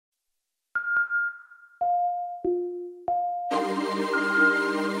Yeah, I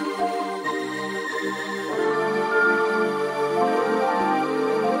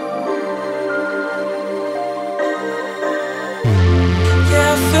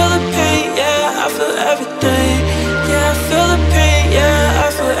feel the pain, yeah, I feel everything. Yeah, I feel the pain, yeah, I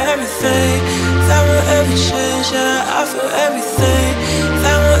feel everything. That won't ever change, yeah, I feel everything.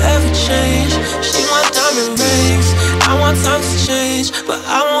 That won't ever change. She want diamond rings, I want time to change, but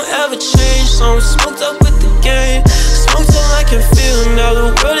I won't ever change. So I'm smoked up with the game, smoked till I can feel. Now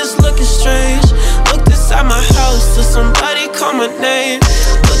the world is looking strange. Looked inside my house till somebody call my name.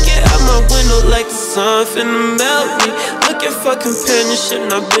 Looking out my window like the sun finna melt me. Looking for companionship,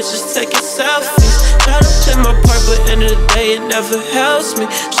 now bitches taking selfies. Try to play my part, but end of the day it never helps me.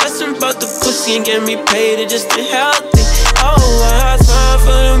 Stressing about the pussy and getting me paid, it just ain't healthy. Oh, I have time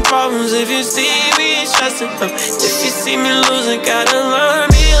for them problems. If you see me stressing, if you see me losing, gotta learn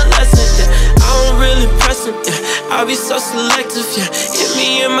me a lesson. Yeah, I don't really press them. Yeah, I'll be so selective. Yeah, hit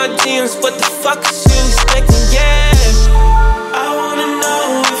me in my DMs. What the fuck is you expecting? Yeah, I wanna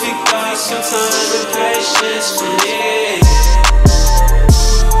know if you got some time and patience for me.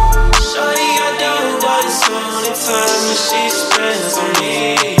 Shorty, I don't want this only time that she spends on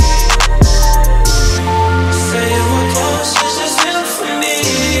me. Saying what close is just meant for me.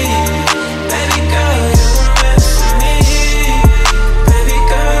 Baby girl, you were meant for me. Baby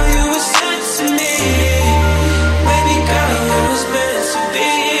girl, you were sent to me. Baby girl, it was meant to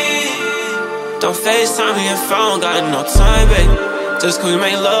be. Don't FaceTime me if I don't got no time, baby. Just 'cause we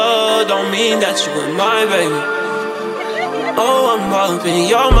make love don't mean that you were mine, baby. Oh, I'm all up in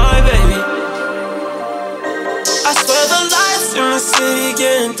your mind, baby. I swear the lights in the city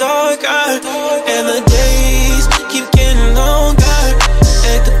getting darker, and the days keep getting longer,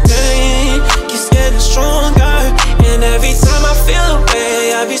 and the pain keeps getting stronger. And every time I feel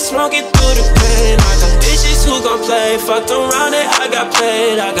away, I be smoking through the pain. I got bitches who gon' play, fucked around and I got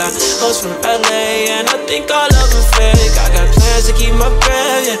played. I got hoes from LA and I think all of them fake. I got plans to keep my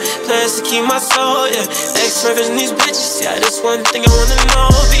breath, yeah, plans to keep my soul, yeah. Ex-reference these bitches, yeah, that's one thing I wanna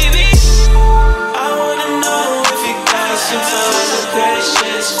know.